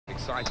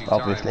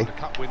obviously,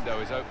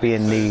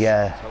 being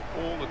the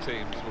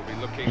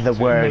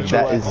word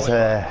that is,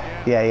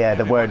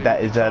 the word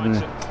that is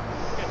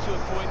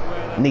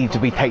need to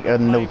be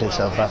taken notice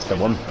of. That's the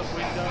one.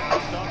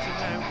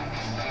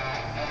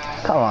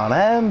 Come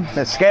on,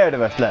 they're scared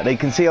of us. Look, they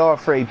can see our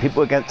 3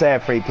 people against their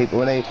 3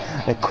 people, and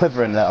they're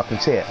quivering. Look, I can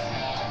see it.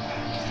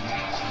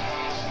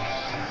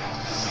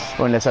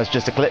 Or unless that's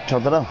just a glitch, I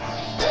don't know.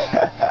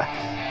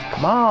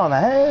 Come on,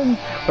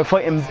 we're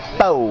fighting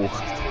Bow.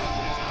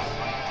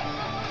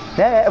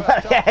 Yeah,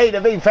 well, hey,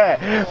 to be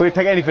fair, we'd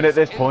take anything at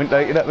this point,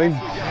 like, you know what I mean?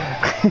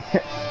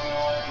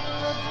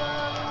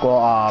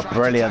 Oh,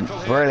 brilliant,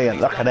 brilliant.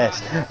 Look at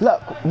this.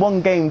 Look,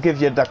 one game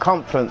gives you the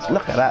confidence.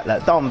 Look at that.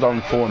 Look, Dom's on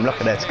form. Look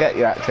at this. Get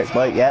your hat trick,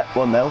 mate. Yeah,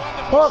 1-0.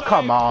 Oh,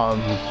 come on.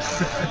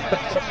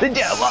 Did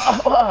you?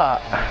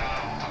 What?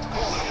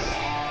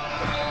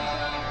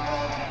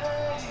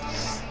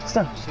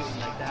 Stop.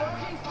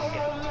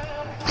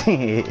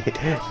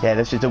 Yeah,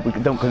 let's just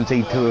don't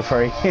concede 2 or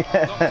 3.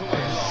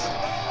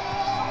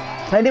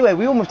 Anyway,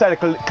 we almost had a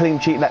clean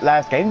sheet in that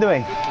last game,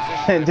 didn't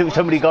we? Until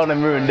somebody gone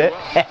and ruined it.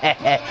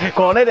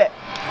 Go on, hit it.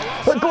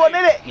 Go on,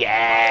 hit it.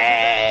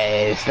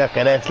 Yes. Look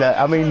at this. Look.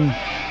 I mean,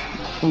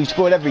 we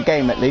scored every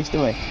game at least,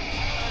 didn't we?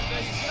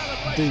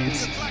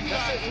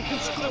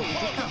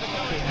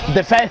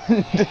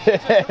 Defend.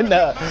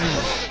 No.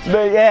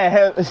 But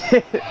yeah,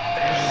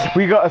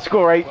 we got to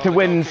score 8 to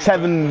win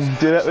 7.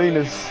 Do you know what I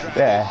mean?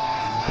 Yeah.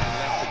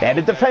 Yeah,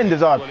 the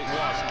defenders are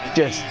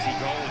just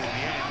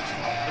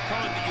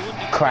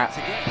crap.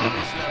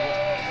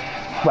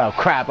 Well,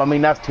 crap. I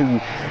mean, that's too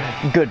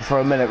good for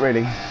a minute,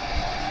 really.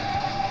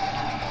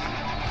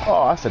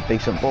 Oh, that's a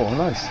decent ball.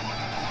 Nice.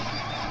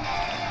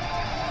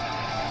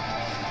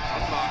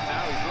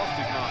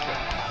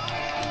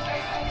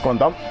 Go on,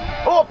 Dom.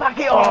 Oh, back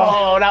heel.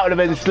 Oh, that would have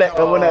been slick,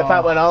 wouldn't it, if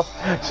that went off?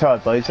 Sorry,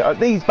 boys.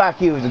 These back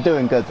heels are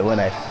doing good, though, aren't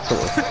they?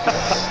 Sort of.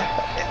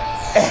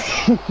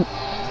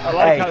 I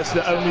like how it's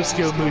the only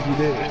skill move you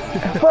do.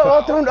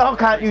 Well, I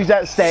can't use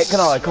that stick, can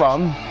I? Come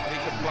on.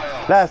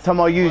 Last time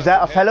I used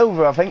that, I fell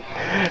over, I think.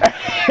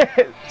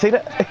 See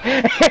that?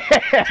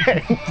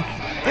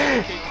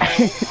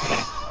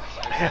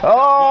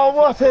 Oh,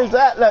 what is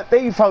that? Look,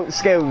 default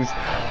skills.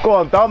 Go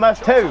on, Dom, that's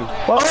 2.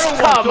 Well,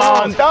 come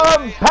on,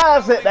 Dom,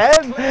 pass it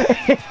then.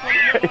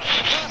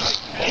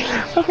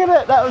 Look at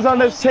it, that was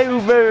on a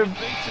silver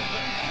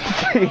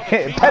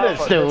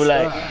pedestal,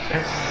 like.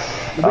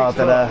 Oh, I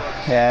don't know.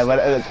 Yeah,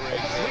 well,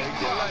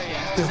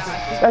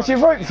 that's your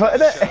right foot,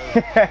 isn't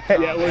it?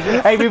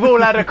 Yeah, hey, we've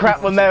all had a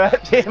crap one there,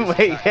 haven't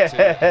we?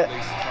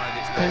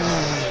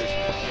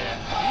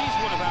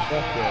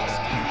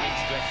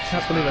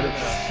 Can't believe it.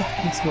 It's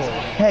fucking small.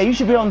 Yeah, you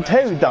should be on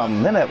 2,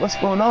 Dom, innit? What's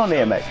going on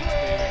here, mate?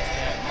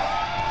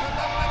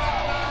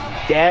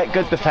 Yeah,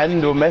 good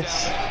defend or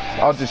miss.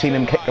 I've just seen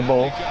him kick the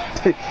ball.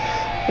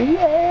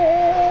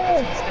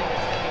 Yes!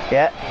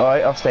 Yeah,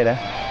 alright, I'll stay there.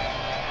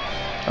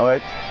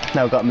 Alright,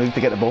 now I've got to move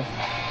to get the ball.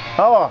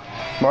 Oh,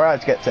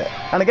 Mirage gets it.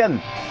 And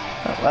again.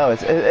 Well,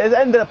 it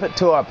ended up at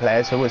 2 our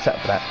players, so we're set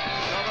for that.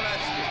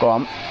 Go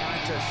on.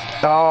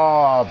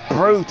 Oh,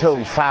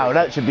 brutal foul.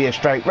 That should be a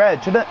straight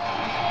red, shouldn't it?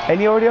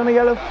 Any already on a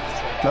yellow?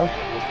 No?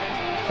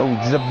 Oh,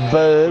 the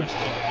verb.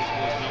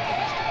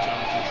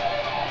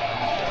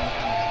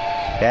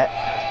 Yeah.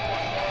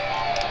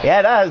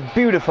 Yeah, that is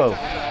beautiful.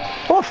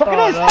 Oh, fucking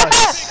is.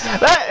 Nice.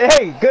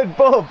 Hey, good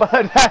ball,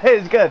 bud. That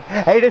is good.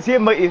 Hey, this here,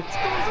 mate.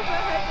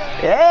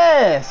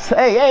 Yes.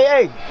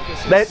 Hey.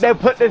 They'll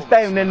put this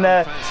down in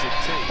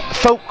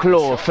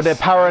folklore for the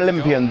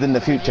Paralympians in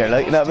the future.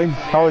 Like, you know what I mean?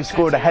 I always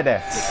scored a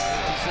header.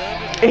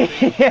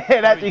 Yeah,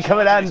 it actually come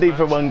in handy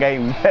for one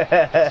game.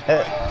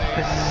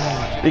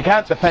 You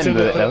can't defend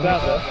with it though.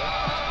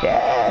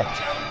 Yeah.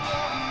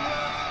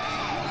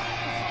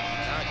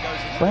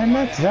 When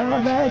that's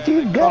all that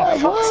you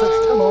got.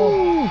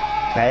 Oh,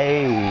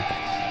 hey.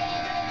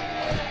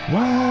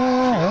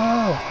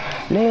 Wow.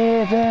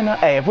 Living.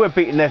 Hey, if we're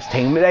beating this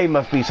team, they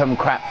must be some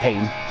crap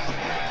team.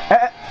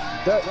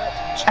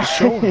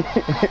 Sure.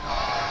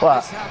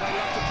 What?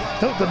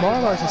 Don't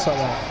demoralise us like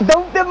that.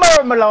 Don't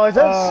demoralise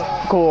us.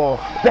 Cool.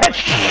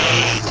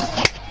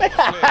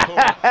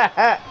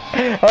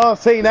 Oh,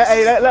 see that?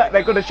 Hey, look,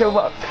 they're going to show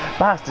up.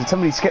 Bastard,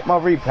 somebody skipped my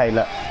replay.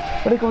 Look,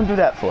 what are they going to do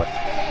that for?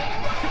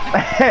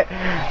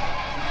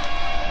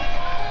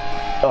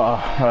 Oh,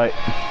 right.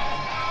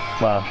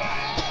 Well.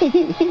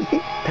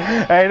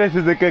 Hey, this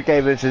is a good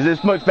game.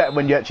 It's much better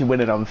when you actually win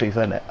it on FIFA,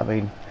 isn't it? I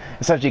mean,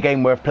 it's actually a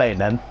game worth playing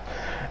then.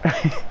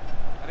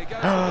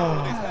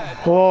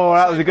 Oh,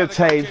 that was a good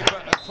save.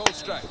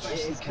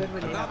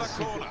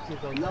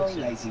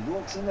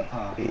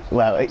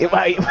 Well,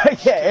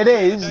 yeah, it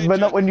is, but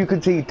not when you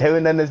concede 2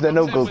 and then there's the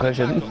no-goal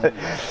cushion.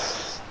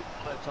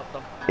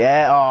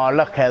 Yeah, oh,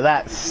 look at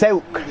that.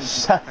 Silk,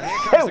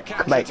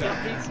 mate.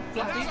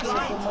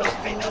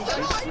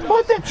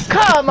 What the?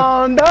 Come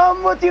on,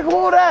 Dom, what do you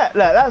call that?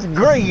 Look, that's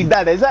greed,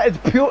 that is. That is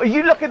pure.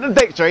 You look at the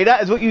dictionary,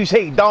 that is what you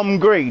see, Dom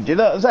greed. You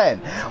know what I'm saying?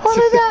 What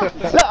is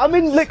that? Look, I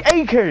mean, look,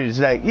 acres.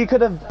 Like, you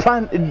could have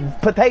planted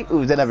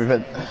potatoes and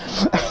everything.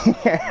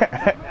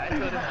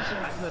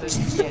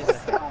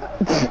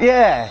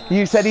 Yeah,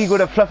 you said he would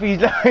have fluffy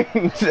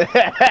lines.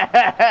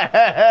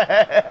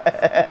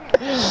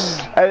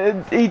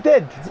 And he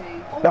did.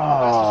 Oh,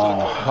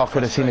 I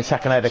could have seen the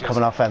second header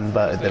coming off end,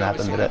 but it didn't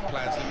happen, did it? The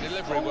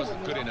delivery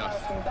wasn't good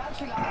enough.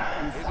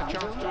 Here's a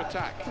chance to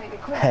attack.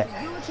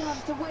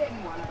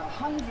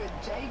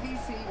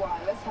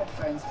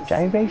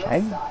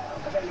 JVC?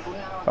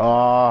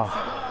 Oh.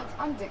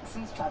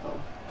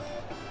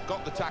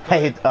 Got the tackle.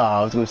 Hey, oh,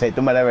 I was going to say,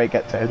 don't matter where it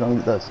gets to, as long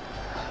as it does.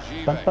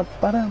 Bum, bum,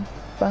 ba-dum,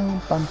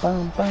 bum, bum,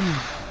 bum, bum.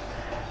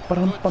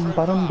 Ba-dum, bum,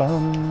 ba-dum,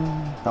 bum.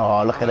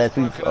 Oh, look at this.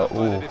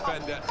 Oh.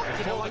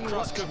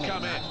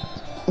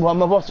 What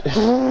am I watching?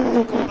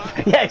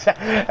 Yeah,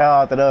 exactly. Oh,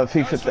 I don't know.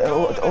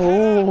 FIFA.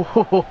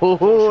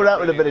 Oh, that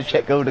would have been a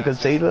check goal to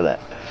concede, wouldn't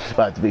it?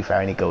 Well, to be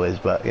fair, any goal is,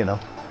 but you know.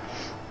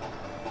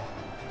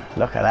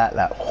 Look at that.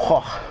 That.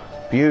 Oh,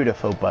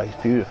 beautiful, boys.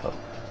 Beautiful.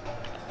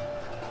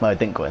 Well, I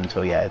didn't go in,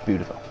 so yeah, it's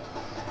beautiful.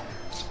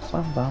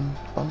 Bum, bum,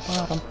 bum,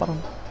 ba-dum,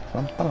 ba-dum,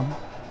 bum, ba-dum.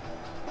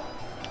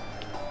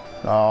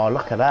 Oh,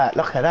 look at that.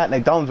 Look at that. Now,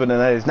 Dom's winning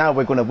those. Now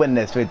we're going to win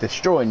this. We're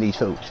destroying these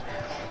folks.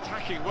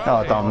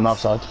 Oh, Dom, I'm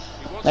offside.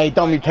 Hey,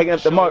 Dom, you're taking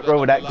up the micro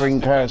with that green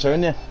cursor,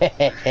 aren't you?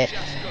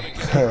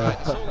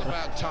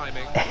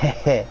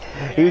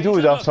 He was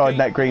always offside in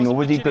that green, or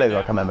was he blue?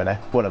 I can't remember now.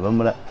 One of them,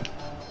 wasn't it?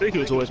 I think it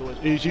was always.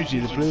 It was usually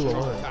the blue one,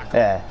 wasn't it?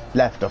 Yeah,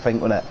 left, I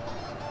think, wasn't it?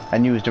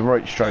 And you was the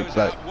right stroke,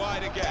 bloke.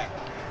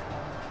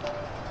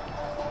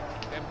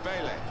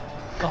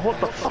 Oh, what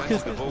the fuck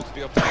is this?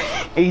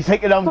 He's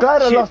thinking, I'm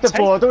glad I lost the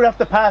ball. I don't have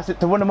to pass it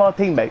to one of my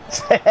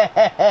teammates.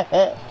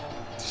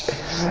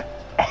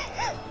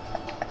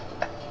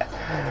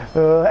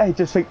 Hey,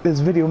 just think this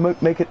video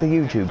make it to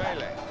YouTube.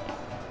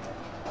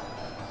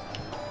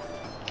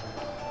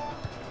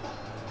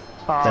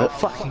 Oh,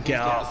 fucking get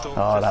up.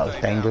 Oh, that was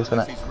dangerous,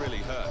 wasn't it?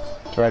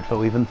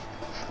 Dreadful, even.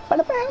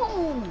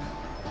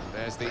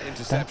 There's the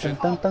interception.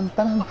 Dun, dun,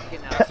 dun,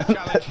 dun.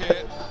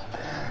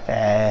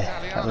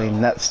 I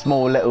mean, that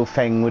small little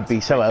thing would be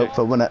so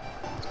helpful, wouldn't it?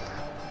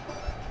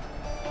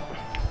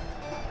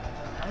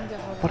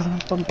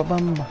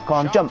 Go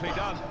on, jump.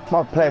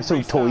 My player's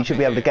so tall, you should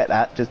be able to get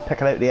that. Just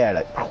pick it out of the air,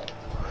 like.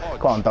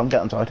 Go on, Dom,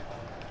 get inside.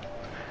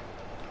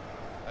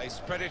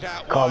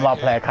 Go on, my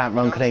player can't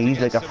run, can he? He's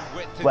like a...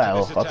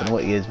 Well, I don't know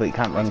what he is, but he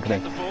can't run,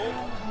 can he?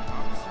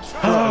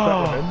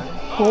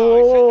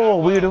 Oh,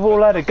 we would have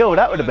all had a go.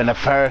 That would have been the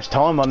first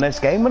time on this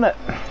game, wouldn't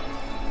it?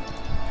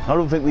 I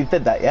don't think we've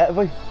did that yet, have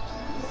we?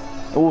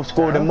 All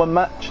scored in one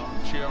match.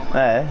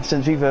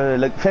 Since we were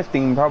like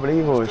 15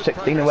 probably, or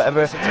 16 or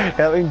whatever. You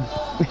know what I mean?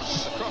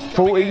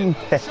 14.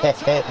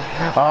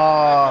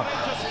 Oh,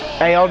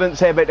 hey, I didn't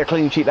say about the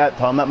clean sheet that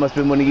time. That must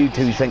have been one of you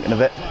two thinking of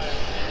it.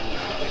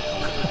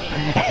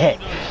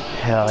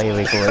 Oh, here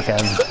we go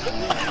again.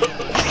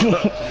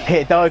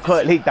 Here, die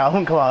quietly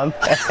down, come on.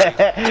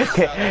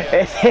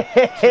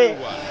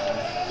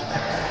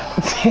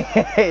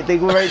 They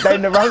go right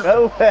down the wrong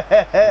hole.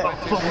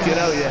 Fucking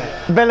hell,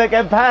 yeah. Bella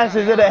get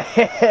passes, isn't it?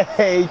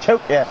 He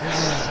choked you.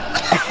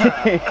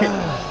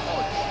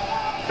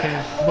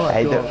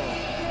 My God.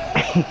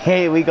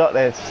 Hey, we got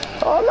this.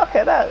 Oh, look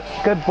at that.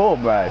 Good ball,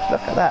 bro.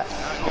 Look at that.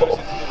 Oh.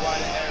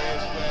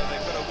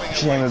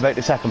 Shame about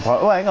the second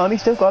part. Oh, hang on, he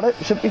still got it.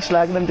 Shouldn't be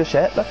slagging him just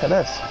yet. Look at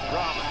this.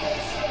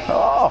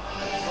 Oh.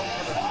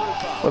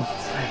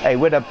 Hey,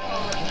 with a...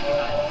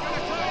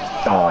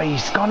 Oh,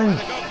 he's gone and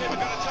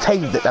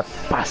saved it, that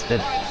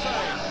bastard.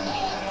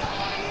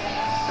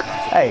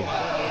 Hey.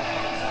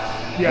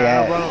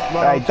 Yeah.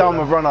 Hey, Dom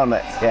will run on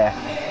it. Yeah.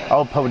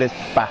 I'll pull this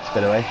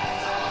bastard away.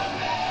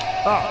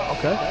 Oh,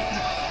 okay.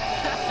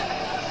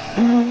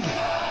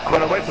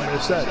 Run away from it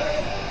instead.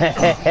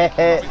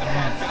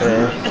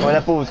 Well,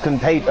 that ball's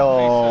contained.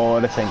 Oh,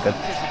 this ain't good.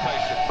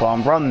 Go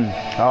on, run.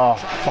 Oh,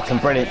 fucking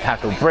brilliant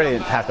tackle.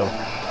 Brilliant tackle.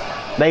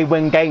 They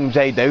win games,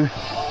 they do.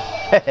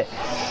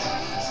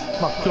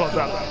 My God,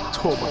 that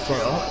tore my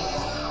throat up.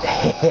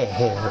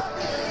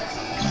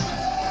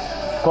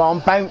 Go on,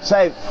 bounce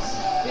out.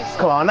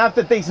 Come on, have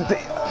the decency.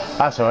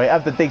 That's alright,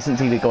 have the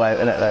decency to go out,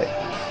 innit, like.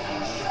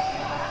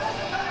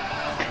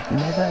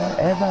 Never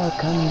ever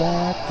come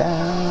back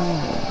down.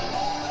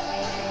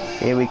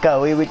 Here we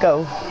go, here we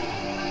go.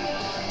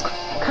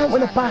 Can't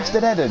win a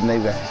bastard header,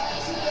 neighbour.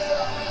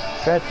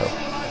 Dreadful.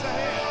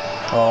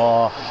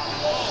 Oh.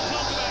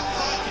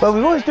 Well,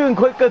 we was doing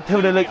quite good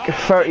till the like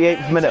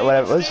 38th minute,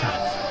 whatever it was.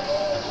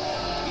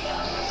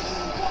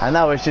 And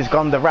now it's just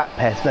gone the rat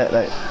pest, isn't it?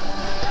 Like.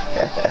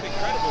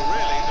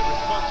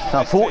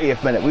 Now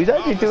 40th minute, we was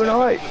actually doing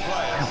alright.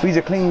 We was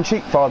a clean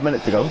sheet 5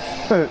 minutes ago.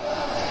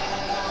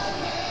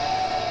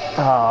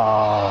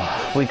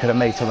 Oh, we could have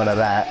made something of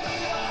that.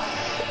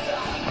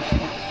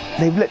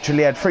 They've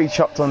literally had 3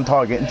 shots on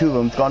target and 2 of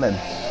them's gone in.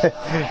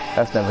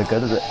 That's never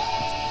good, is it?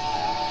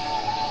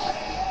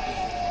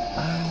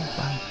 Bam,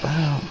 bam,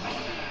 bam.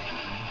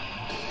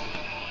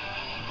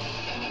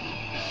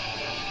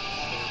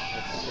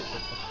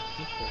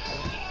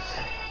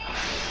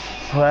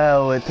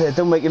 Well, it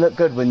don't make you look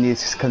good when you're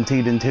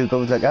conceding 2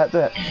 goals like that, do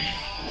it?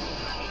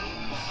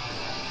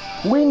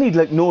 We need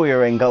like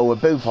Neuer in goal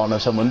with Buffon or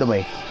someone, don't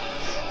we?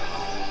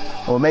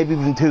 Or maybe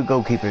even 2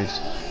 goalkeepers.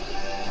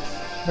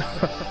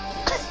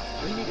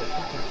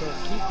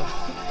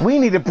 We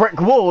need a brick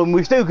wall and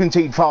we still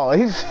concede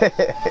 5.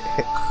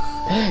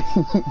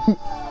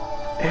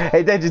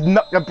 Hey, they just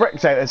knock the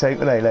bricks out or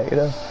something, like, you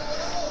know.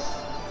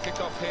 Kick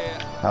off here.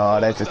 Oh,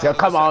 they're just, oh,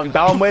 come on,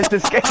 Dom, where's the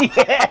skate?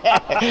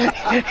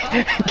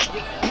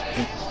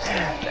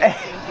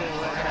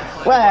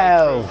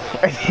 Wow.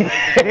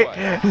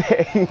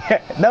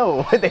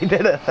 No, they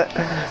didn't.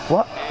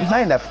 What?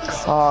 Man,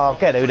 oh,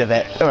 get out of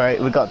it. Alright,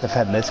 we've got to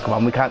defend this. Come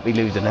on, we can't be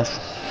losing this.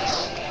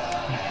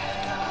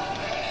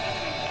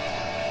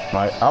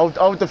 Right,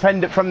 I'll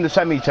defend it from the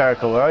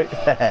semicircle, alright?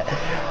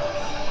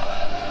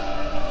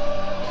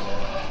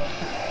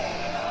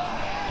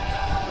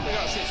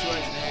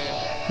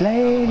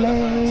 Lay.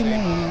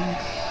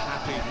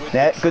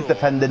 Yeah, good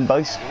defending,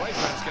 boys. The away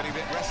fans getting a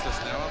bit restless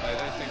now, aren't they?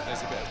 They think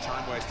there's a bit of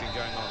time wasting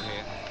going on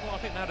here. Well, I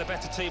think they had a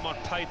better team on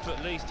paper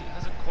at least. It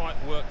hasn't quite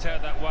worked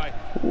out that way.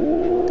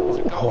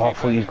 Ooh. Oh, I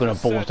thought he was going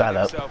to balls that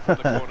up.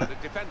 The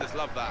defenders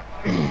love that.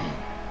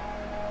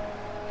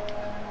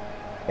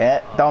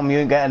 Yeah, Dom, you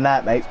ain't getting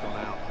that, mate. I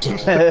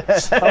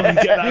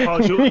wouldn't get that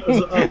hard.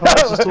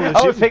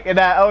 I was thinking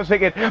that. I was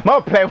thinking, my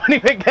player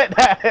wouldn't even get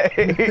that.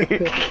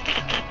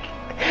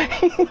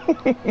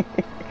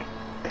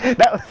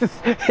 That was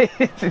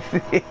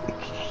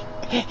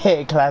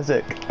yeah,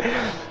 classic.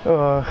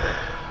 Oh.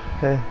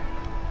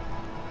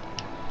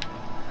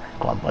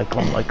 Come on, boy. Come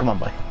on, boy. Come on,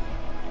 boy.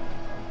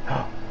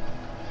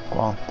 Come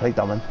on, play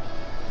Domin.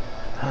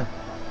 Come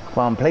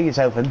on, play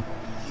yourself in.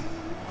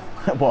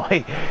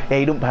 Why? Yeah,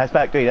 you don't pass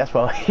back, do you? That's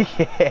why.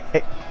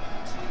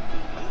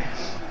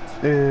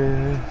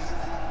 Oh.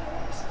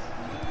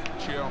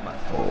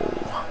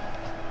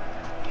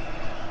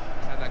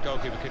 And that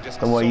goalkeeper can just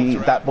Don't worry,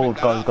 that bald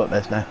guy's got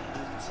this now.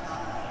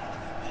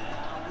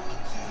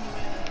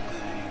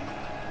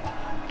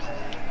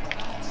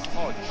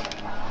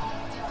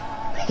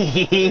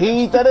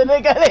 He done it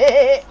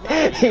again!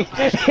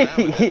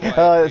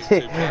 Oh,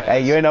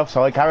 hey, you're in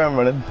offside, carry on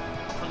running.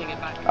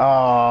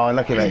 Oh,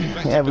 look at it.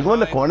 Yeah, we go in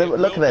the corner, but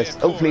look at this.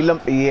 Hopefully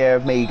Lumpy here,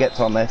 me gets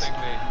on this.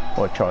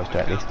 Or tries to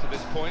at least.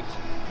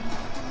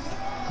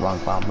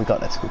 Come on, we got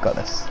this, we got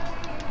this.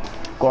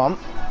 Go on.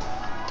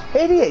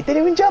 Idiot,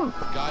 didn't even jump.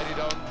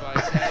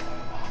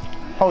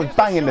 I was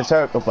banging the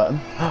circle button.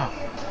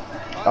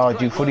 Oh,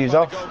 do you footies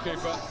off?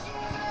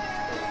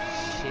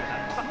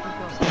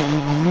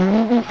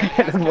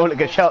 It doesn't look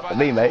like a shot to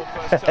me, mate.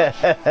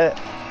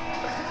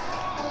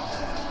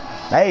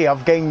 Hey,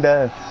 I've gained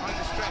a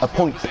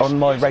point on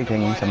my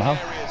rating somehow.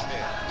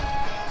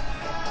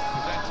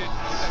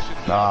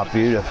 Ah,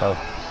 beautiful.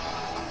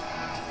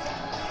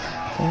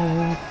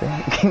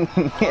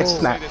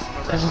 Snap.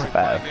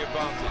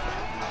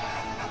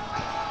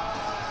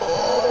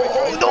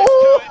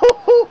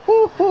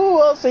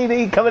 Oh, I'll see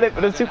the coming in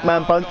with a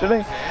Superman punch,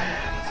 isn't he?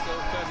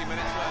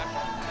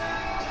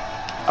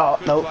 Oh,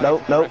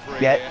 no.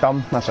 Yeah,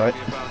 Dom, that's right.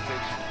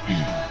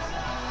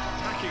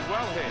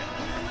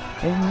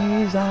 In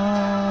his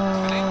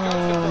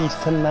arms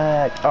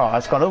tonight. Oh,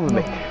 that's gone over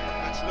me.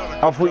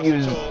 I thought you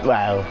was,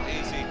 well,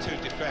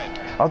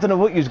 I don't know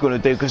what you was going to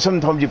do, because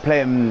sometimes you play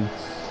him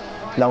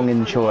long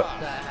and short.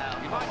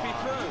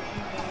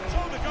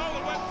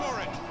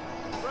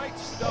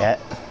 Yeah,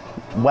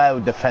 well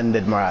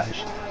defended,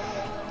 Mirage.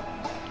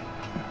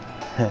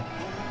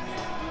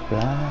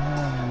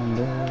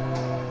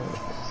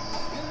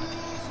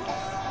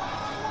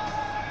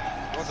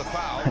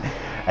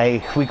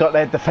 Hey, we got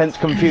their defence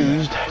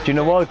confused. Do you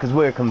know why? Because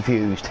we're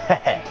confused.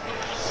 And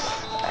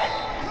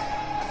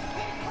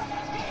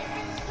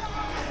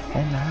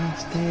I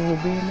still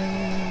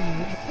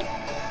believe.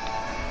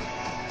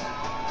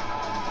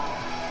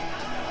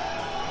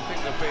 I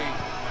think there'll be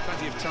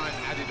plenty of time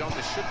added on.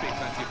 There should be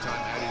plenty of time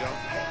added on,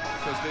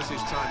 because this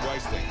is time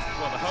wasting.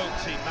 Well, the home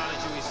team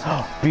manager is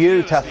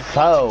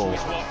beautiful.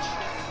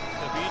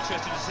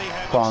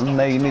 Come on,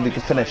 no, you need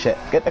to finish it.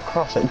 Get the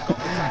crossing.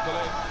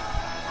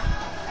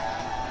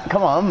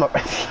 Come on.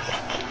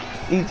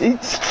 He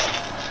just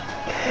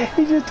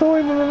tore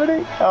him a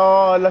minute.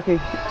 Oh, lucky.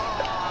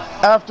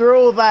 After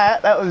all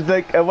that, that was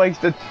like a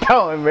waste of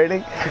time,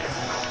 really.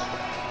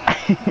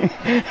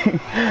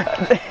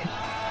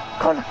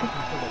 God, lucky.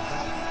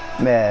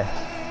 Yeah.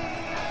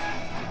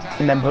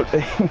 And then put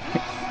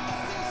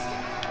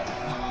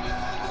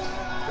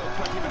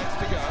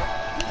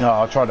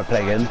oh, I tried to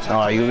play in.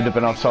 Oh, you would have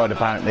been offside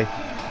apparently.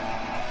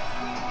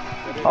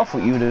 I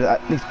thought you would have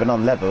at least been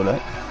on level,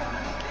 look.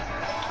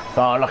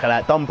 Oh, look at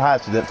that. Dom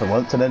passes it for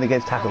once and then he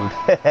gets tackled.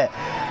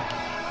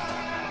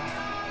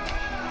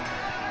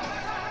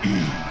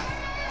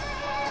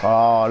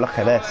 Oh, look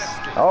at this.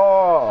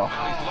 Oh,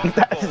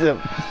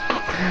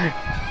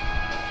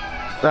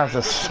 that's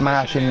a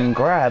smashing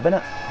grab, isn't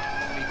it?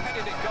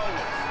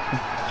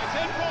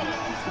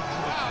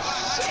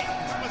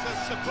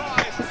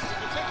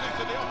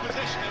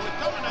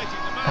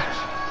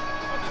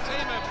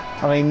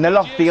 I mean, the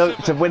lofty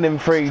hopes of winning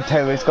 3-2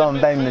 has gone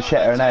down the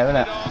shitter now, isn't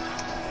it?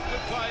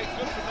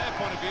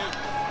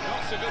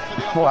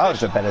 Well, that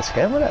was a better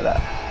scam, wasn't it? That.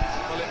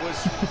 Well, it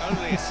was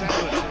only a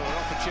semblance of an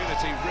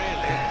opportunity,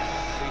 really.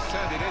 He's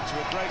turned it into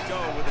a great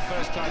goal with the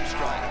first time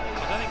strike.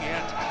 I don't think he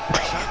had.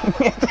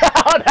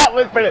 Oh, that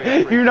was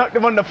brilliant. You knocked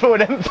him on the floor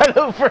and then fell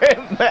over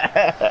him.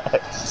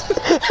 That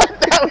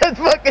was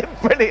fucking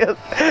brilliant.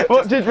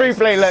 Watch his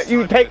replay, look,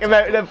 you take him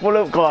out and then fall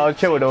up, I'll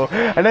show it all.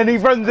 And then he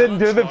runs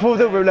into him and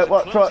falls over him, like,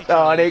 what's what?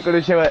 Oh, I ain't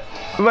gonna show it.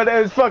 But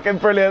it was fucking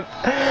brilliant.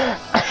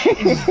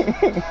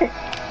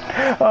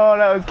 Oh,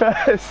 that was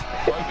close.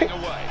 Roving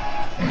away.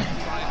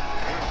 Trying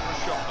for a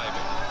shot,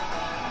 maybe.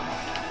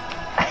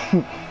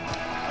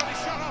 Got his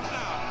shot off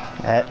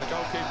now. And the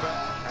goalkeeper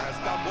has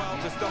done well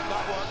to stop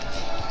that one.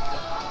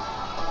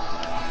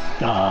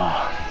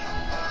 Oh.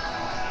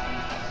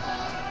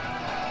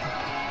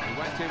 He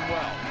went in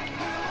well.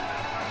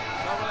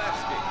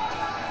 Sobolewski.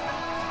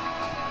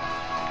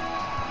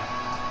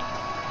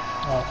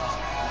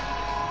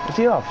 Is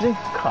he off? Is he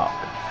cock?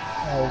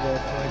 He's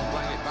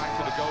playing it back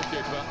to the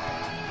goalkeeper.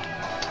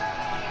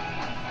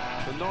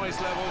 The noise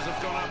levels have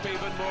gone up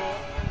even more.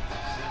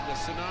 The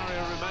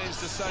scenario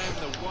remains the same,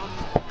 the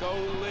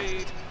one-goal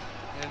lead,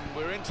 and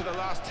we're into the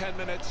last 10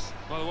 minutes.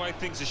 By the way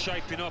things are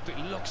shaping up, it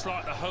looks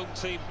like the home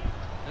team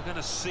are going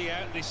to see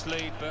out this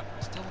lead, but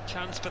still a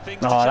chance for things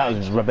to Oh, that change.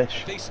 was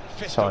rubbish. Decent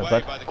fist Sorry, away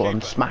bud. by the Go on,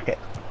 keeper. smack it.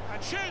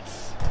 And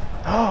shoots!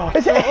 Oh,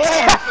 is it?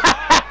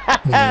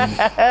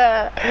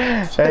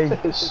 Hey,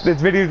 this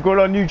video's going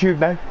on YouTube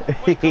now.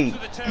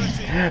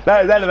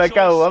 That was hell of a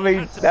goal. I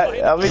mean, look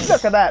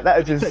at that. That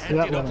was just.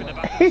 Ended up in the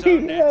back of his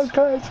own net. Yeah, of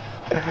course.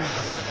 That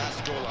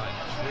scoreline,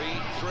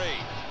 3-3.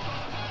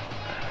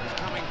 He's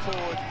coming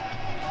forward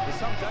with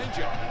some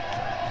danger.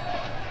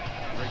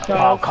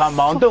 Oh, come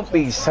on, don't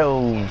be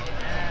so.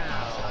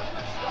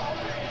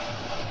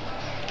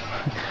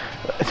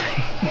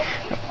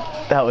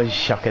 That was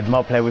shocking.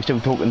 My player was still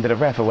talking to the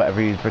ref or whatever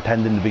he was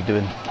pretending to be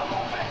doing.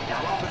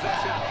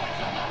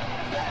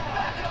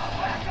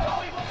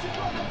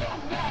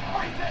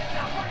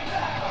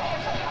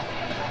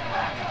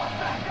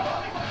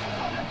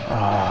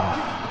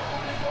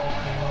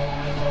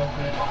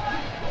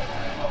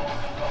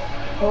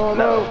 Oh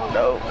no,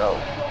 no, no.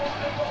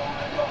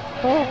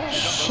 Oh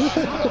shit.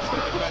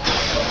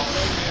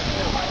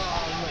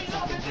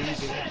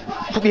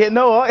 Yeah,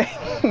 no, I.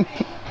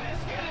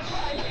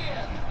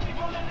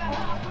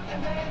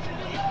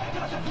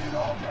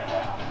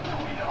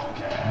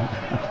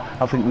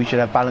 I think we should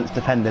have balanced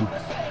defending.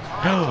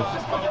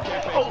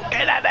 Oh,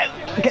 get that out!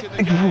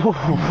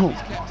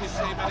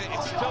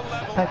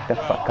 Back the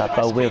fuck up,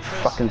 or we'll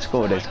fucking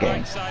score this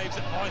game. Saves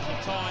at vital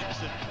times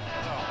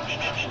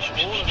and,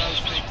 All of those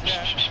things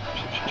there.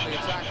 The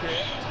attack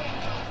here.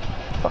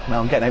 Fuck no,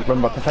 I'm getting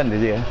outrun by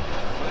defenders here.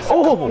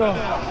 Oh!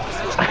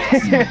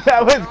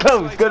 That was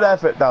close, good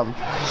effort, Dom.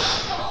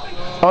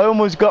 I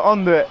almost got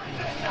onto it.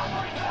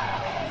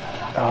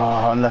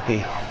 Oh,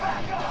 unlucky.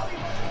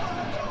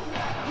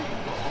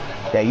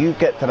 Yeah, you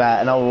get to that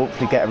and I'll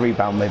hopefully get a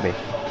rebound maybe.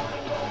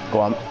 Go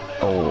on.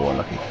 Oh,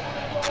 unlucky.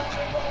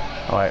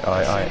 Alright,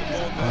 alright, alright.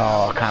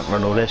 Oh, I can't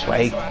run all this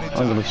way. I'm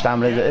going to be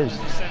standing as it is.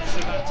 sense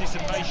of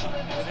anticipation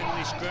within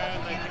this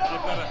ground. They think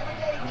they've got a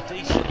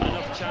decent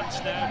enough chance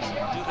now to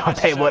do the I'll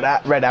tell you what,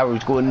 that red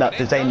arrow's going nuts.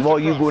 They're saying, why are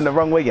you going the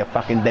wrong way, you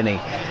fucking Denny?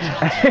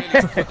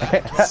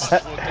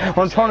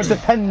 I'm trying to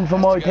defend for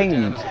my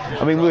team.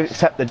 I mean, we'll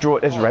accept the draw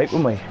at this rate,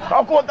 won't we?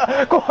 Oh, go on,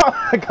 go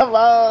on, come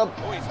on,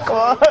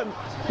 come on.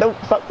 Don't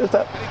fuck this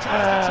up.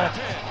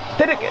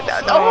 Did it get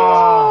that?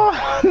 Oh,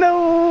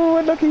 no,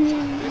 unlucky.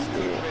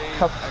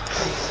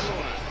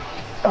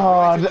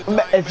 Oh,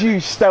 if you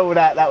stole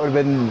that, that would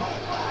have been...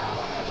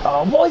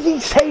 Oh, why is he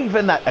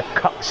saving that? A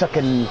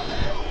cocksucking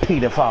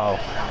paedophile.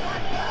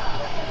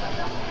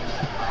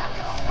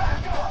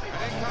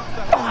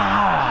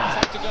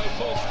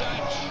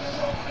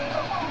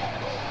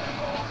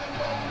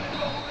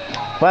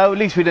 Well, at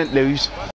least we didn't lose.